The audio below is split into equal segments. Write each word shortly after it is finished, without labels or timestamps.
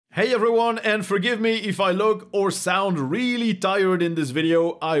Hey everyone, and forgive me if I look or sound really tired in this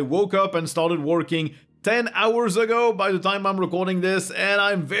video. I woke up and started working 10 hours ago by the time I'm recording this, and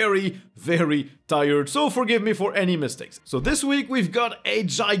I'm very tired, so forgive me for any mistakes. So this week we've got a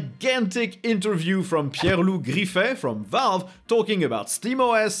gigantic interview from Pierre-Loup Griffet from Valve talking about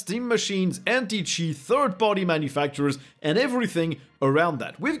SteamOS, Steam machines, NTSYNC, third-party manufacturers, and everything around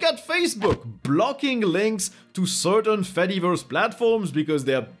that. We've got Facebook blocking links to certain Fediverse platforms because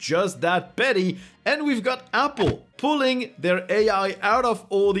they're just that petty, and we've got Apple pulling their AI out of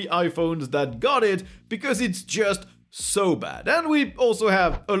all the iPhones that got it because it's just so bad. And we also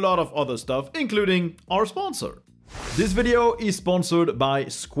have a lot of other stuff, including our sponsor. This video is sponsored by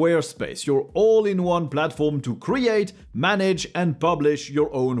Squarespace, your all-in-one platform to create, manage, and publish your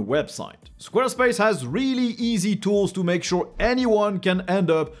own website. Squarespace has really easy tools to make sure anyone can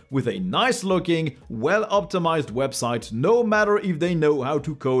end up with a nice-looking, well-optimized website, no matter if they know how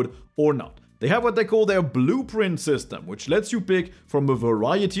to code or not. They have what they call their blueprint system, which lets you pick from a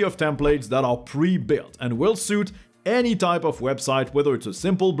variety of templates that are pre-built and will suit any type of website, whether it's a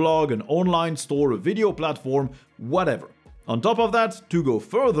simple blog, an online store, a video platform, whatever. On top of that, to go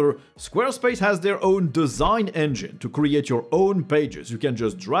further, Squarespace has their own design engine to create your own pages. You can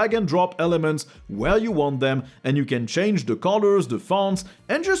just drag and drop elements where you want them, and you can change the colors, the fonts,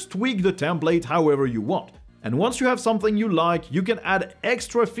 and just tweak the template however you want. And once you have something you like, you can add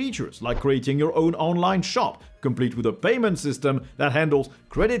extra features like creating your own online shop, complete with a payment system that handles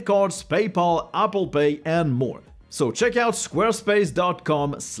credit cards, PayPal, Apple Pay, and more. So check out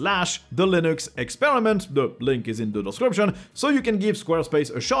squarespace.com/theLinuxExperiment, the link is in the description, so you can give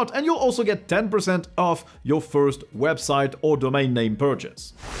Squarespace a shot and you'll also get 10% off your first website or domain name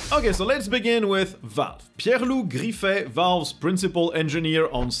purchase. Okay, so let's begin with Valve. Pierre-Loup Griffet, Valve's principal engineer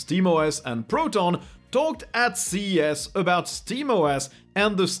on SteamOS and Proton, talked at CES about SteamOS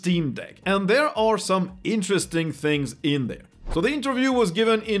and the Steam Deck, and there are some interesting things in there. So the interview was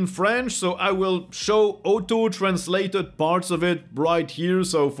given in French, so I will show auto-translated parts of it right here,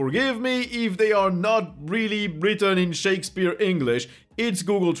 so forgive me if they are not really written in Shakespeare English, it's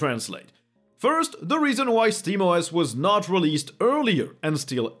Google Translate. First, the reason why SteamOS was not released earlier, and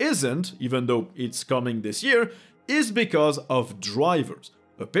still isn't, even though it's coming this year, is because of drivers.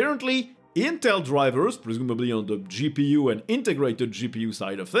 Apparently, Intel drivers, presumably on the GPU and integrated GPU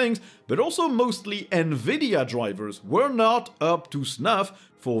side of things, but also mostly NVIDIA drivers, were not up to snuff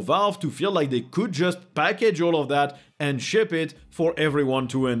for Valve to feel like they could just package all of that and ship it for everyone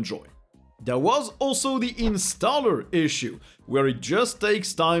to enjoy. There was also the installer issue, where it just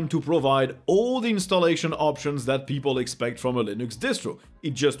takes time to provide all the installation options that people expect from a Linux distro.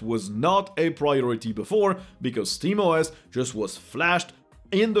 It just was not a priority before, because SteamOS just was flashed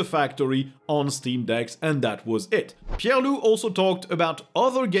in the factory on Steam Decks, and that was it. Pierre-Loup also talked about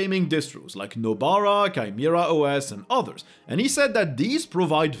other gaming distros like Nobara, Chimera OS, and others, and he said that these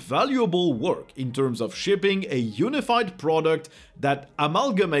provide valuable work in terms of shipping a unified product that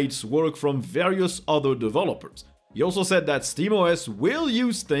amalgamates work from various other developers. He also said that SteamOS will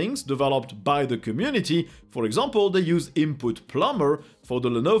use things developed by the community. For example, they use Input Plumber for the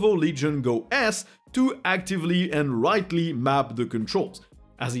Lenovo Legion Go S to actively and rightly map the controls.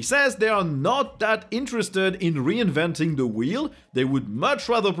 As he says, they are not that interested in reinventing the wheel, they would much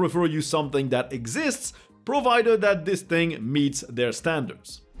rather prefer use something that exists, provided that this thing meets their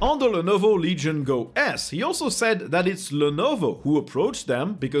standards. On the Lenovo Legion Go S, he also said that it's Lenovo who approached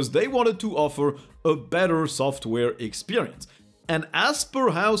them because they wanted to offer a better software experience. And as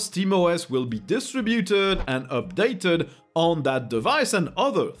per how SteamOS will be distributed and updated on that device and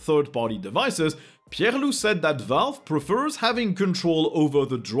other third-party devices, Pierre-Loup said that Valve prefers having control over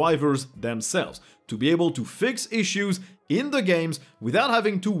the drivers themselves, to be able to fix issues in the games without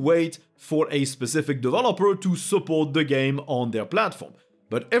having to wait for a specific developer to support the game on their platform.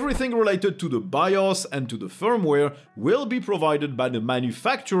 But everything related to the BIOS and to the firmware will be provided by the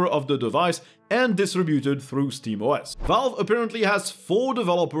manufacturer of the device and distributed through SteamOS. Valve apparently has 4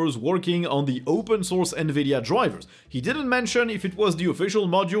 developers working on the open source NVIDIA drivers. He didn't mention if it was the official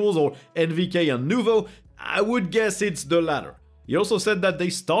modules or NVK and Nouveau. I would guess it's the latter. He also said that they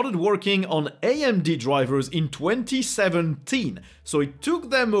started working on AMD drivers in 2017, so it took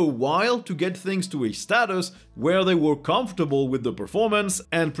them a while to get things to a status where they were comfortable with the performance,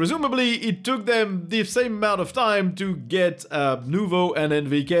 and presumably it took them the same amount of time to get Nouveau and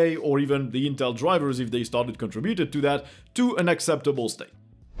NVK, or even the Intel drivers if they started contributed to that, to an acceptable state.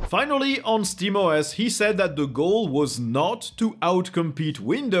 Finally, on SteamOS, he said that the goal was not to outcompete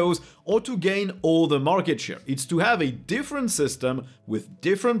Windows or to gain all the market share. It's to have a different system with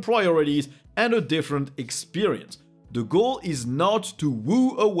different priorities and a different experience. the goal is not to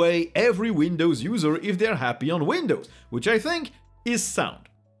woo away every Windows user if they're happy on Windows, which I think is sound.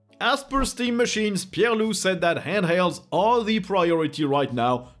 As per Steam Machines, Pierre-Loup said that handhelds are the priority right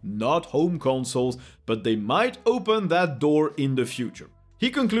now, not home consoles, but they might open that door in the future. He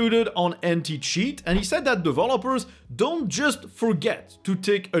concluded on NTSYNC, and he said that developers don't just forget to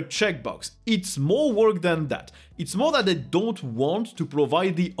tick a checkbox. It's more work than that. It's more that they don't want to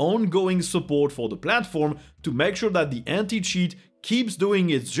provide the ongoing support for the platform to make sure that the NTSYNC keeps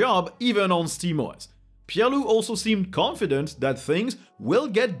doing its job even on SteamOS. Pierre-Loup also seemed confident that things will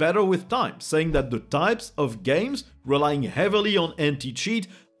get better with time, saying that the types of games relying heavily on NTSYNC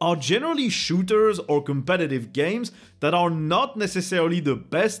are generally shooters or competitive games that are not necessarily the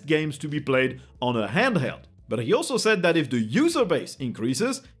best games to be played on a handheld. But he also said that if the user base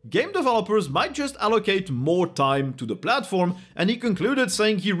increases, game developers might just allocate more time to the platform, and he concluded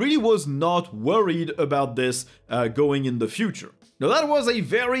saying he really was not worried about this going in the future. Now that was a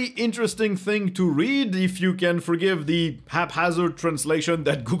very interesting thing to read, if you can forgive the haphazard translation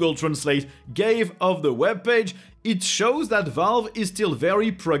that Google Translate gave of the webpage. It shows that Valve is still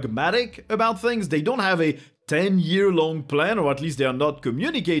very pragmatic about things. They don't have a 10-year-long plan, or at least they are not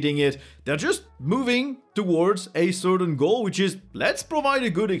communicating it. They're just moving towards a certain goal, which is let's provide a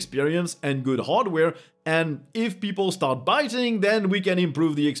good experience and good hardware, and if people start biting, then we can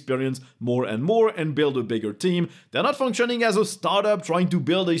improve the experience more and more and build a bigger team. They're not functioning as a startup trying to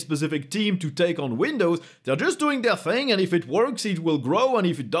build a specific team to take on Windows. They're just doing their thing, and if it works, it will grow, and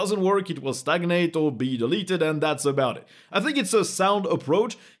if it doesn't work, it will stagnate or be deleted, and that's about it. I think it's a sound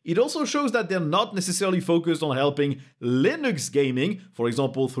approach. It also shows that they're not necessarily focused on helping Linux gaming, for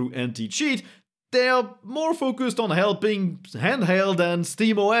example through NTSYNC. They're more focused on helping handheld and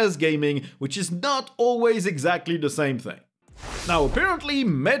SteamOS gaming, which is not always exactly the same thing. Now, apparently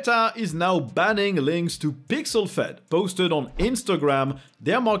Meta is now banning links to Pixelfed posted on Instagram.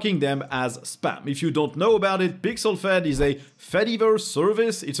 They're marking them as spam. If you don't know about it, Pixelfed is a Fediverse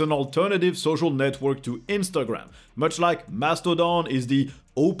service. It's an alternative social network to Instagram. Much like Mastodon is the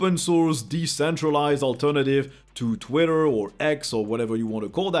open source decentralized alternative to Twitter or X or whatever you want to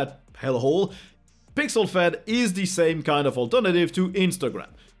call that hellhole, Pixelfed is the same kind of alternative to Instagram.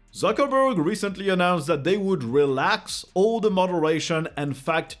 Zuckerberg recently announced that they would relax all the moderation and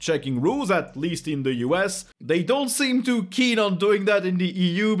fact-checking rules, at least in the US. They don't seem too keen on doing that in the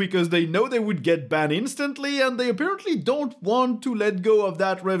EU because they know they would get banned instantly, and they apparently don't want to let go of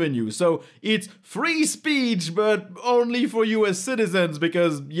that revenue. So it's free speech, but only for US citizens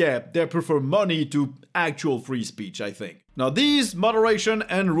because, yeah, they prefer money to actual free speech, I think. Now, these moderation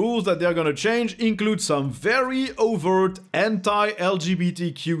and rules that they're gonna change include some very overt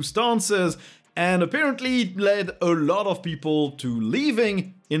anti-LGBTQ stances, and apparently it led a lot of people to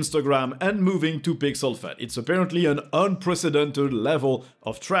leaving Instagram and moving to Pixelfed. It's apparently an unprecedented level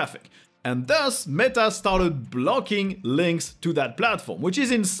of traffic. And thus, Meta started blocking links to that platform, which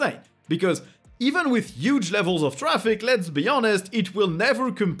is insane, because even with huge levels of traffic, let's be honest, it will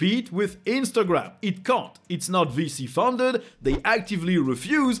never compete with Instagram. It can't. It's not VC funded, they actively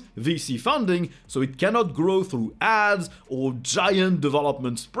refuse VC funding, so it cannot grow through ads or giant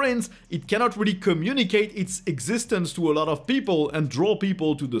development sprints. It cannot really communicate its existence to a lot of people and draw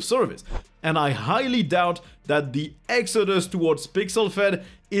people to the service. And I highly doubt that the exodus towards Pixelfed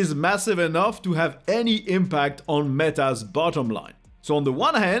is massive enough to have any impact on Meta's bottom line. So on the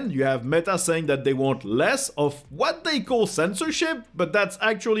one hand, you have Meta saying that they want less of what they call censorship, but that's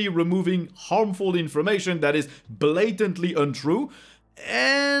actually removing harmful information that is blatantly untrue.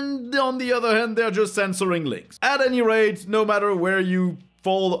 And on the other hand, they're just censoring links. At any rate, no matter where you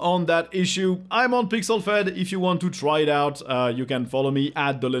fall on that issue, I'm on Pixelfed. If you want to try it out, you can follow me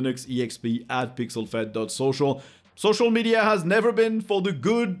at TheLinuxEXP at pixelfed.social. Social media has never been for the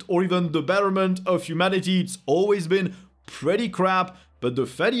good or even the betterment of humanity. It's always been pretty crap, but the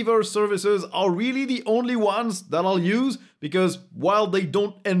Fediverse services are really the only ones that I'll use because while they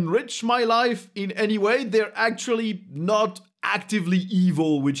don't enrich my life in any way, they're actually not actively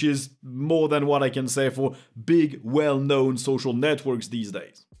evil, which is more than what I can say for big, well-known social networks these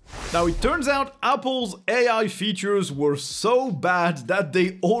days. Now, it turns out Apple's AI features were so bad that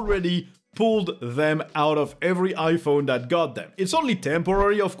they already pulled them out of every iPhone that got them. It's only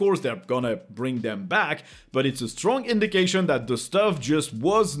temporary, of course, they're gonna bring them back, but it's a strong indication that the stuff just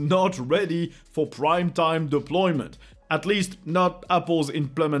was not ready for prime-time deployment. At least not Apple's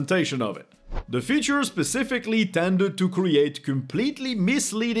implementation of it. The feature specifically tended to create completely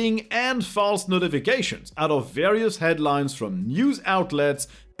misleading and false notifications out of various headlines from news outlets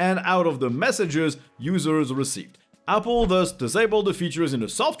and out of the messages users received. Apple thus disabled the features in a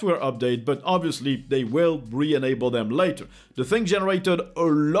software update, but obviously they will re-enable them later. The thing generated a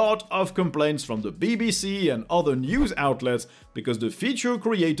lot of complaints from the BBC and other news outlets because the feature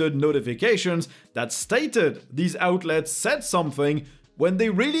created notifications that stated these outlets said something when they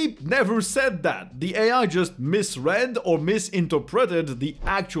really never said that. The AI just misread or misinterpreted the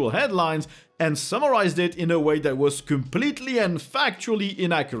actual headlines and summarized it in a way that was completely and factually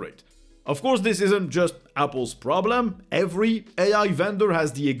inaccurate. Of course, this isn't just Apple's problem. Every AI vendor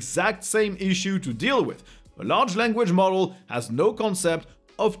has the exact same issue to deal with. A large language model has no concept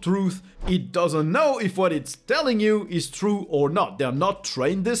of truth. It doesn't know if what it's telling you is true or not. They're not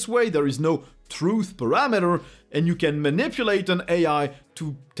trained this way. There is no truth parameter, and you can manipulate an AI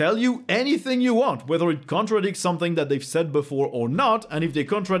to tell you anything you want, whether it contradicts something that they've said before or not, and if they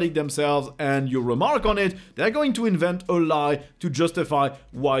contradict themselves and you remark on it, they're going to invent a lie to justify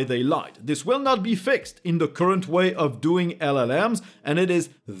why they lied. This will not be fixed in the current way of doing LLMs, and it is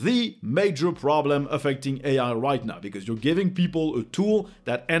the major problem affecting AI right now, because you're giving people a tool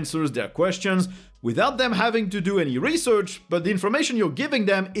that answers their questions without them having to do any research, but the information you're giving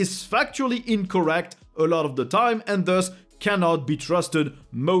them is factually incorrect a lot of the time and thus cannot be trusted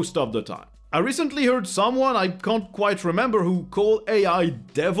most of the time. I recently heard someone, I can't quite remember who, call AI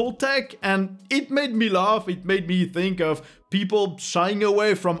devil tech, and it made me laugh. It made me think of people shying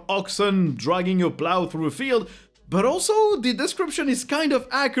away from oxen dragging a plow through a field, but also the description is kind of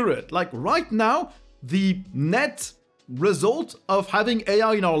accurate. Like right now, the net result of having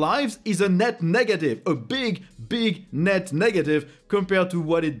AI in our lives is a net negative, a big net negative compared to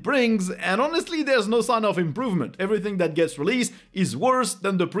what it brings, and honestly there's no sign of improvement. Everything that gets released is worse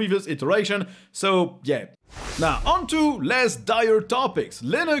than the previous iteration, so yeah. Now on to less dire topics.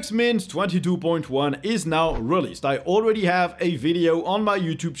 Linux Mint 22.1 is now released. I already have a video on my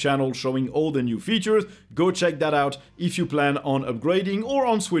YouTube channel showing all the new features. Go check that out if you plan on upgrading or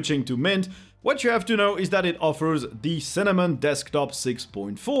on switching to Mint. What you have to know is that it offers the Cinnamon Desktop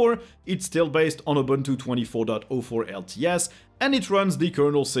 6.4, it's still based on Ubuntu 24.04 LTS, and it runs the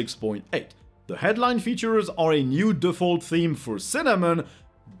kernel 6.8. The headline features are a new default theme for Cinnamon,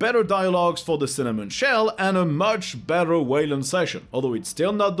 better dialogues for the Cinnamon shell, and a much better Wayland session, although it's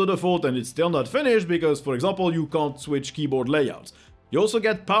still not the default and it's still not finished because, for example, you can't switch keyboard layouts. You also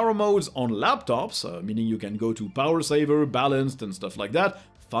get power modes on laptops, meaning you can go to power saver, balanced, and stuff like that.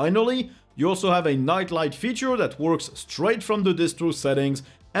 Finally, you also have a nightlight feature that works straight from the distro settings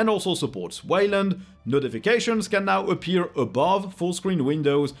and also supports Wayland. Notifications can now appear above full-screen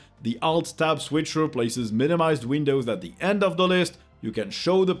windows. The Alt-Tab switcher places minimized windows at the end of the list. You can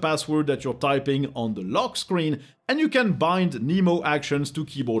show the password that you're typing on the lock screen, and you can bind Nemo actions to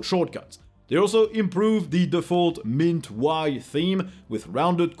keyboard shortcuts. They also improved the default Mint Y theme with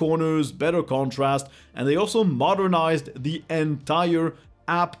rounded corners, better contrast, and they also modernized the entire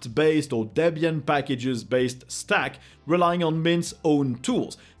apt-based or Debian packages-based stack, relying on Mint's own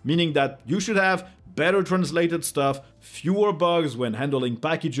tools, meaning that you should have better translated stuff, fewer bugs when handling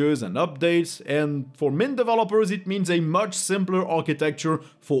packages and updates, and for Mint developers it means a much simpler architecture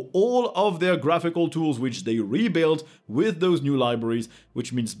for all of their graphical tools which they rebuilt with those new libraries,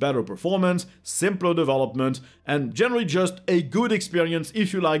 which means better performance, simpler development, and generally just a good experience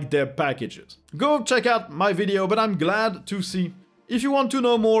if you like their packages. Go check out my video, but I'm glad to see. If you want to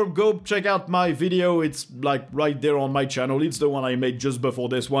know more, go check out my video, it's like right there on my channel, it's the one I made just before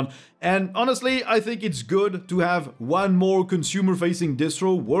this one. And honestly, I think it's good to have one more consumer-facing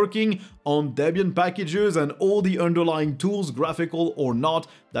distro working on Debian packages and all the underlying tools, graphical or not,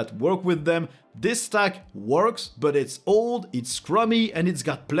 that work with them. This stack works, but it's old, it's scrummy, and it's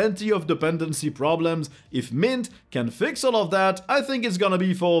got plenty of dependency problems. If Mint can fix all of that, I think it's gonna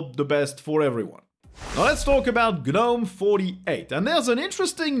be for the best for everyone. Now let's talk about GNOME 48, and there's an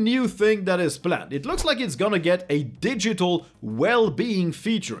interesting new thing that is planned. It looks like it's gonna get a digital well-being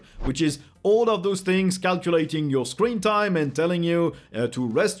feature, which is all of those things calculating your screen time and telling you to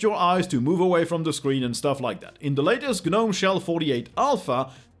rest your eyes, to move away from the screen and stuff like that. In the latest GNOME Shell 48 Alpha,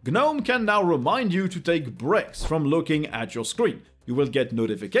 GNOME can now remind you to take breaks from looking at your screen. You will get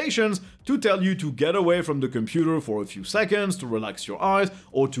notifications to tell you to get away from the computer for a few seconds, to relax your eyes,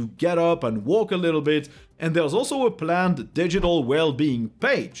 or to get up and walk a little bit. And there's also a planned digital well-being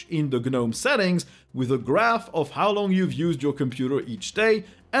page in the GNOME settings with a graph of how long you've used your computer each day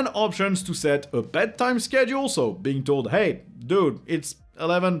and options to set a bedtime schedule, so being told, hey, dude, it's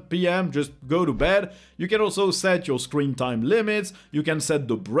 11 p.m., just go to bed. You can also set your screen time limits, you can set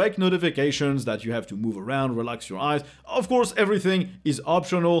the break notifications that you have to move around, relax your eyes. Of course, everything is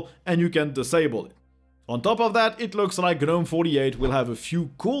optional and you can disable it. On top of that, it looks like GNOME 48 will have a few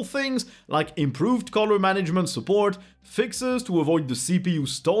cool things like improved color management support, fixes to avoid the CPU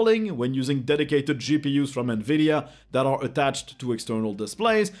stalling when using dedicated GPUs from Nvidia that are attached to external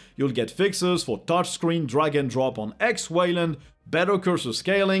displays. You'll get fixes for touchscreen drag and drop on X Wayland, better cursor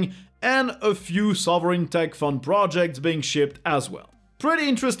scaling, and a few sovereign tech fund projects being shipped as well. Pretty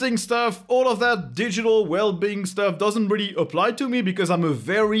interesting stuff. All of that digital well-being stuff doesn't really apply to me because I'm a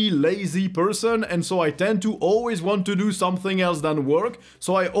very lazy person, and so I tend to always want to do something else than work.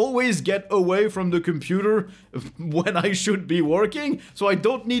 So I always get away from the computer when I should be working. So I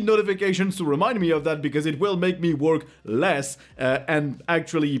don't need notifications to remind me of that because it will make me work less and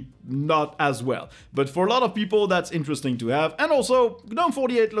actually not as well. But for a lot of people, that's interesting to have. And also, GNOME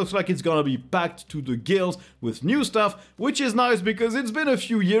 48 looks like it's gonna be packed to the gills with new stuff, which is nice because it's been a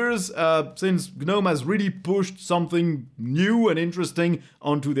few years since GNOME has really pushed something new and interesting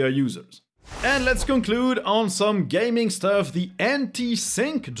onto their users. And let's conclude on some gaming stuff. The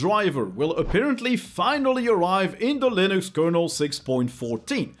NTSYNC driver will apparently finally arrive in the Linux kernel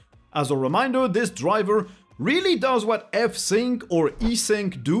 6.14. As a reminder, this driver really does what fsync or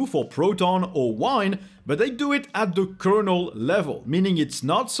esync do for Proton or Wine, but they do it at the kernel level, meaning it's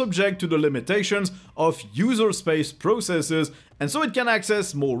not subject to the limitations of user space processes, and so it can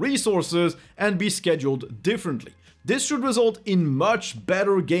access more resources and be scheduled differently. This should result in much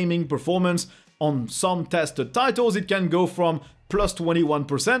better gaming performance. On some tested titles, it can go from plus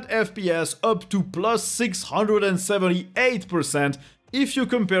 21% FPS up to plus 678% if you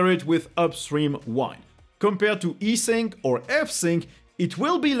compare it with upstream Wine. Compared to esync or fsync, it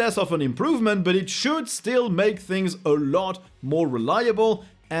will be less of an improvement, but it should still make things a lot more reliable,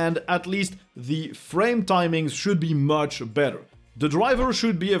 and at least the frame timings should be much better. The driver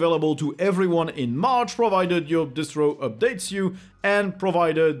should be available to everyone in March, provided your distro updates you, and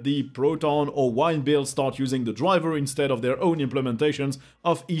provided the Proton or Wine builds start using the driver instead of their own implementations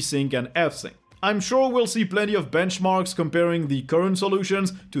of esync and fsync. I'm sure we'll see plenty of benchmarks comparing the current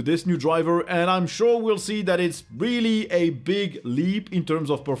solutions to this new driver, and I'm sure we'll see that it's really a big leap in terms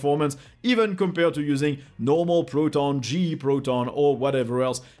of performance, even compared to using normal Proton, GE Proton, or whatever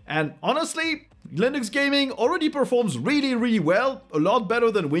else. And honestly, Linux gaming already performs really well, a lot better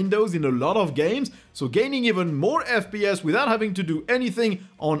than Windows in a lot of games, so gaining even more FPS without having to do anything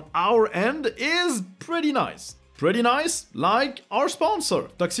on our end is pretty nice. Pretty nice, like our sponsor,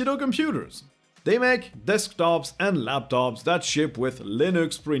 Tuxedo Computers. They make desktops and laptops that ship with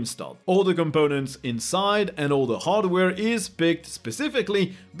Linux pre-installed. All the components inside and all the hardware is picked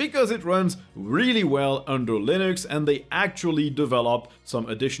specifically because it runs really well under Linux, and they actually develop some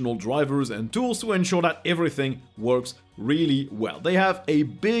additional drivers and tools to ensure that everything works really well. They have a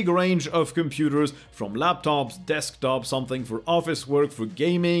big range of computers, from laptops, desktops, something for office work, for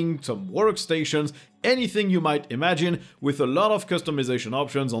gaming, some workstations, anything you might imagine, with a lot of customization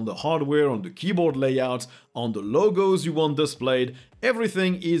options on the hardware, on the keyboard layouts, on the logos you want displayed.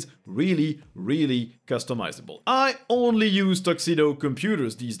 Everything is really customizable. I only use Tuxedo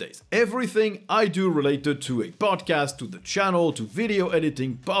Computers these days. Everything I do related to a podcast, to the channel, to video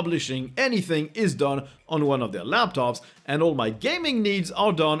editing, publishing, anything is done on one of their laptops, and all my gaming needs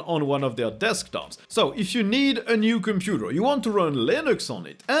are done on one of their desktops. So if you need a new computer, you want to run Linux on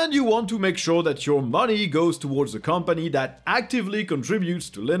it, and you want to make sure that your money goes towards a company that actively contributes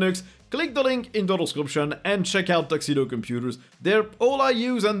to Linux, click the link in the description and check out Tuxedo Computers. They're all I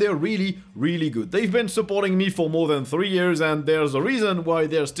use, and they're really good. They've been supporting me for more than 3 years, and there's a reason why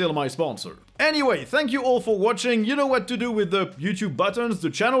they're still my sponsor. Anyway, thank you all for watching. You know what to do with the YouTube buttons. The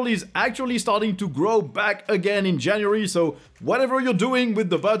channel is actually starting to grow back again in January, so whatever you're doing with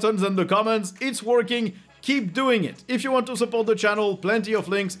the buttons and the comments, it's working. Keep doing it. If you want to support the channel, plenty of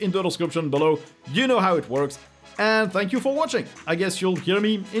links in the description below. You know how it works. And thank you for watching. I guess you'll hear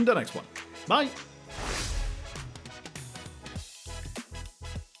me in the next one. Bye!